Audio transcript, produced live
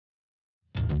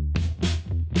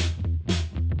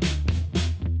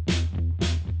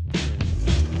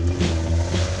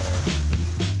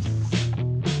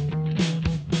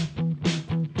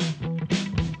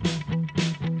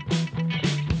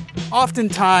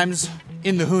Oftentimes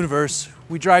in the Hooniverse,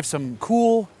 we drive some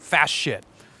cool, fast shit.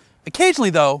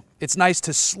 Occasionally though, it's nice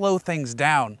to slow things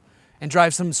down and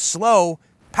drive some slow,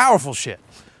 powerful shit.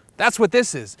 That's what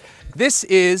this is. This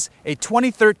is a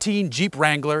 2013 Jeep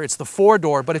Wrangler. It's the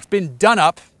 4-door, but it's been done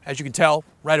up, as you can tell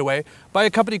right away, by a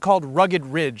company called Rugged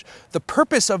Ridge. The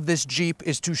purpose of this Jeep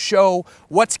is to show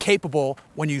what's capable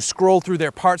when you scroll through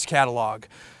their parts catalog.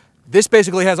 This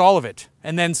basically has all of it,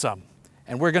 and then some.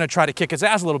 And we're gonna try to kick its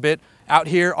ass a little bit out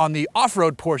here on the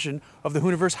off-road portion of the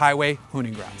Hooniverse Highway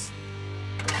Hooning Grounds.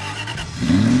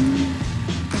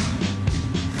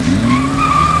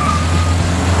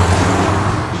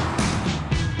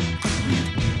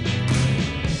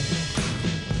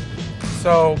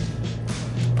 So,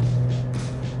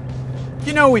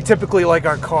 you know we typically like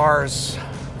our cars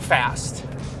fast,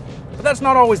 but that's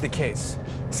not always the case.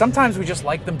 Sometimes we just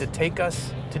like them to take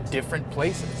us to different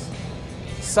places.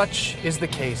 Such is the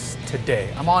case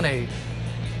today. I'm on a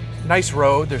nice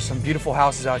road. There's some beautiful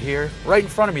houses out here. Right in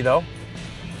front of me though,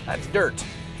 that's dirt.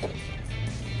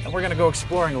 And we're gonna go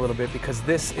exploring a little bit because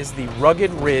this is the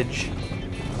Rugged Ridge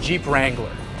Jeep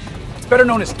Wrangler. It's better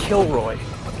known as Kilroy.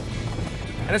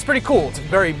 And it's pretty cool. It's a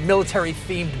very military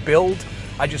themed build.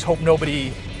 I just hope nobody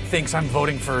thinks I'm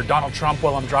voting for Donald Trump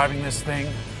while I'm driving this thing.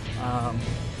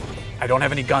 I don't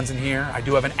have any guns in here. I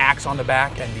do have an axe on the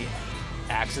back, and the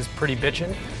axe is pretty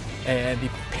bitchin'. And the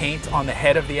paint on the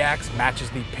head of the axe matches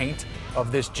the paint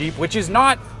of this Jeep, which is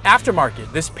not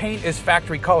aftermarket. This paint is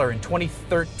factory color. In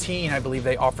 2013, I believe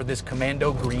they offered this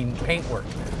commando green paintwork.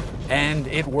 And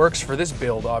it works for this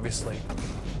build, obviously.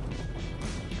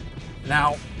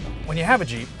 Now, when you have a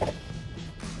Jeep,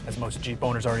 as most Jeep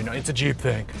owners already know, it's a Jeep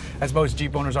thing. As most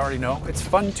Jeep owners already know, it's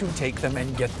fun to take them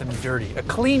and get them dirty. A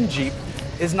clean Jeep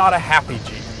is not a happy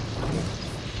Jeep.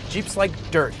 Jeeps like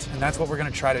dirt, and that's what we're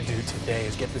gonna try to do today,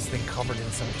 is get this thing covered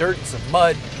in some dirt and some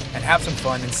mud and have some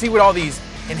fun and see what all these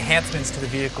enhancements to the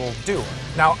vehicle do.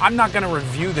 Now, I'm not gonna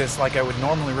review this like I would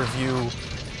normally review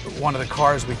one of the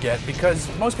cars we get because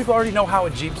most people already know how a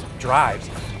Jeep drives.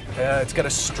 It's got a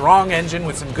strong engine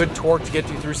with some good torque to get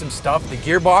you through some stuff. The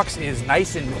gearbox is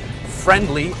nice and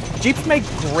friendly. Jeeps make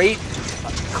great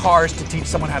cars to teach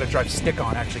someone how to drive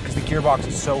stick-on, actually, because the gearbox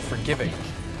is so forgiving.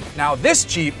 Now, this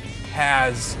Jeep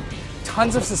has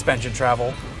tons of suspension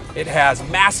travel. It has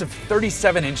massive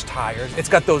 37-inch tires. It's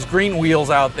got those green wheels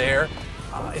out there.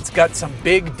 It's got some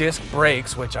big disc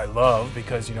brakes, which I love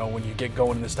because, you know, when you get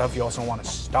going in this stuff, you also want to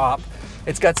stop.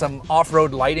 It's got some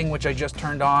off-road lighting, which I just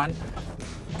turned on.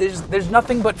 There's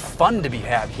nothing but fun to be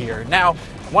had here. Now,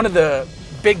 one of the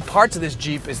big parts of this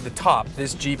Jeep is the top.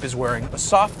 This Jeep is wearing a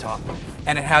soft top,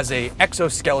 and it has a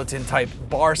exoskeleton type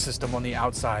bar system on the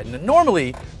outside. And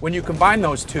normally, when you combine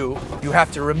those two, you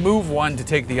have to remove one to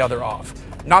take the other off.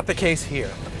 Not the case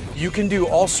here. You can do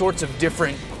all sorts of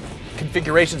different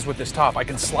configurations with this top. I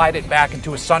can slide it back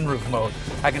into a sunroof mode.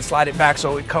 I can slide it back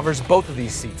so it covers both of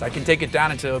these seats. I can take it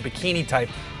down into a bikini type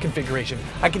configuration.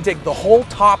 I can take the whole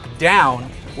top down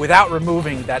without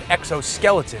removing that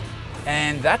exoskeleton.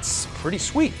 And that's pretty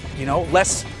sweet, you know,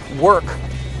 less work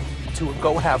to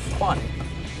go have fun.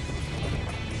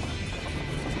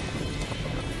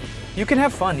 You can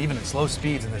have fun even at slow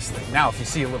speeds in this thing. Now, if you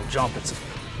see a little jump, it's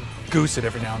goose it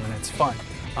every now and then, it's fun.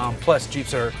 Plus,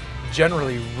 Jeeps are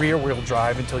generally rear-wheel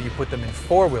drive until you put them in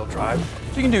four-wheel drive.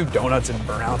 So you can do donuts and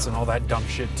burnouts and all that dumb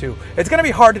shit too. It's gonna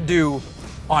be hard to do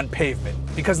on pavement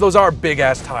because those are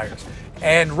big-ass tires.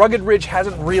 And Rugged Ridge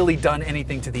hasn't really done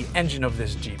anything to the engine of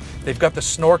this Jeep. They've got the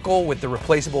snorkel with the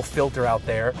replaceable filter out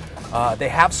there. They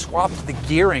have swapped the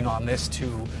gearing on this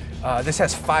to, this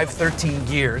has 513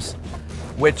 gears,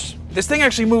 which this thing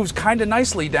actually moves kind of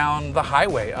nicely down the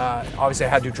highway. Obviously I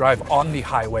had to drive on the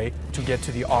highway to get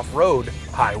to the off-road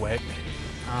highway.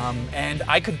 And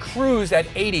I could cruise at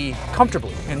 80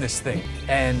 comfortably in this thing.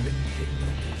 And,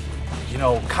 you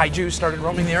know, kaiju started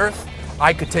roaming the earth.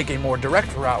 I could take a more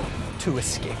direct route to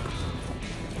escape.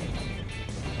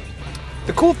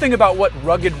 The cool thing about what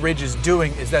Rugged Ridge is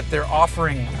doing is that they're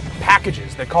offering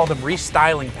packages. They call them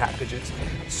restyling packages.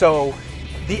 So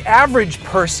the average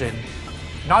person,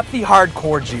 not the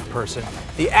hardcore Jeep person,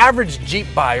 the average Jeep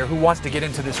buyer who wants to get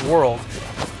into this world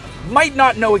might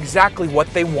not know exactly what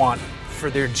they want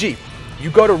for their Jeep. You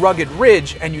go to Rugged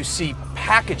Ridge and you see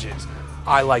packages.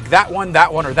 I like that one,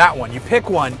 or that one. You pick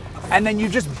one and then you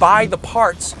just buy the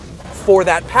parts for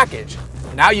that package.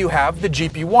 Now you have the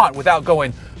Jeep you want without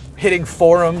hitting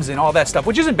forums and all that stuff,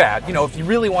 which isn't bad. You know, if you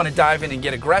really want to dive in and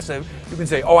get aggressive, you can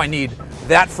say, oh, I need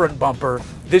that front bumper,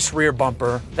 this rear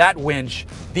bumper, that winch,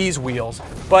 these wheels.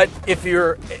 But if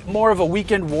you're more of a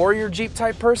weekend warrior Jeep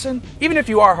type person, even if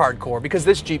you are hardcore, because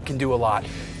this Jeep can do a lot,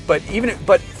 But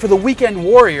for the weekend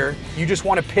warrior, you just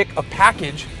want to pick a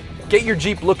package, get your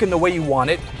Jeep looking the way you want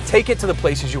it, take it to the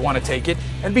places you want to take it,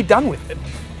 and be done with it.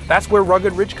 That's where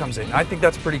Rugged Ridge comes in. I think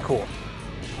that's pretty cool.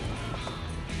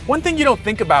 One thing you don't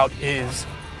think about is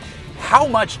how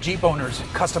much Jeep owners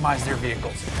customize their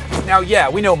vehicles. Now, yeah,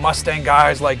 we know Mustang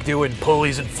guys like doing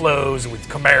pulleys and flows with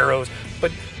Camaros,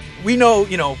 but we know,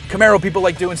 Camaro people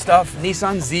like doing stuff,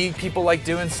 Nissan Z people like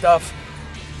doing stuff,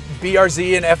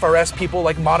 BRZ and FRS people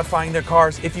like modifying their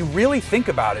cars. If you really think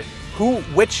about it,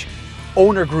 which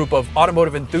owner group of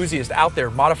automotive enthusiasts out there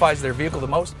modifies their vehicle the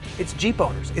most? It's Jeep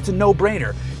owners. It's a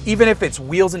no-brainer. Even if it's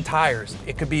wheels and tires,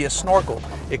 it could be a snorkel,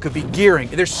 it could be gearing.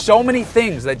 There's so many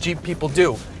things that Jeep people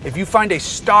do. If you find a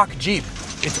stock Jeep,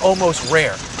 it's almost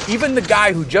rare. Even the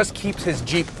guy who just keeps his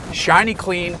Jeep shiny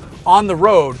clean on the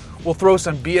road will throw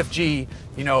some BFG,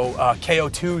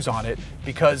 KO2s on it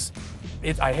because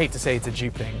I hate to say it's a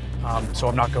Jeep thing, so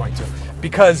I'm not going to.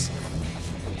 Because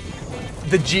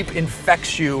the Jeep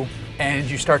infects you and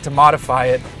you start to modify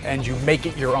it and you make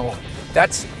it your own.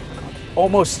 That's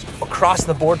almost across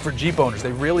the board for Jeep owners.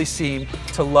 They really seem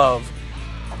to love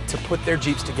to put their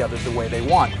Jeeps together the way they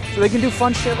want. So they can do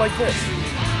fun shit like this.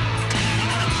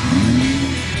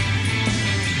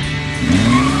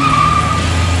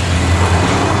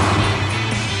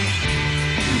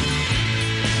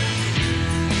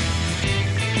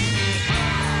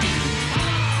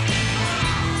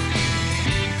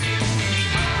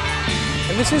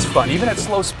 And this is fun, even at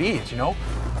slow speeds,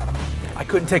 I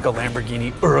couldn't take a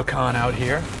Lamborghini Huracan out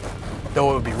here,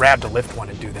 though it would be rad to lift one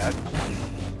and do that.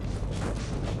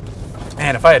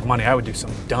 Man, if I had money, I would do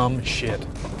some dumb shit.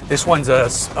 This one's a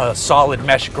solid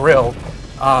mesh grill.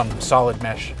 Solid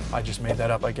mesh, I just made that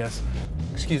up, I guess.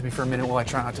 Excuse me for a minute while I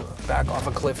try not to back off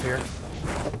a cliff here.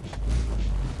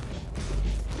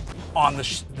 On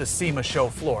the SEMA show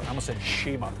floor. I almost said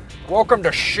SEMA. Welcome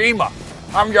to SEMA.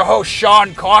 I'm your host,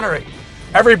 Sean Connery.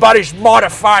 Everybody's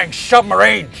modifying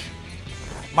submarines.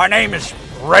 My name is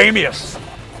Ramius.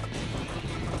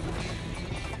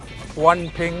 One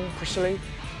ping, Priscilla.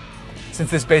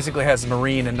 Since this basically has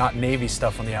Marine and not Navy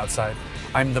stuff on the outside,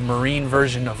 I'm the Marine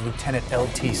version of Lieutenant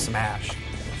LT Smash.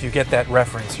 If you get that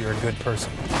reference, you're a good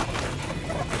person.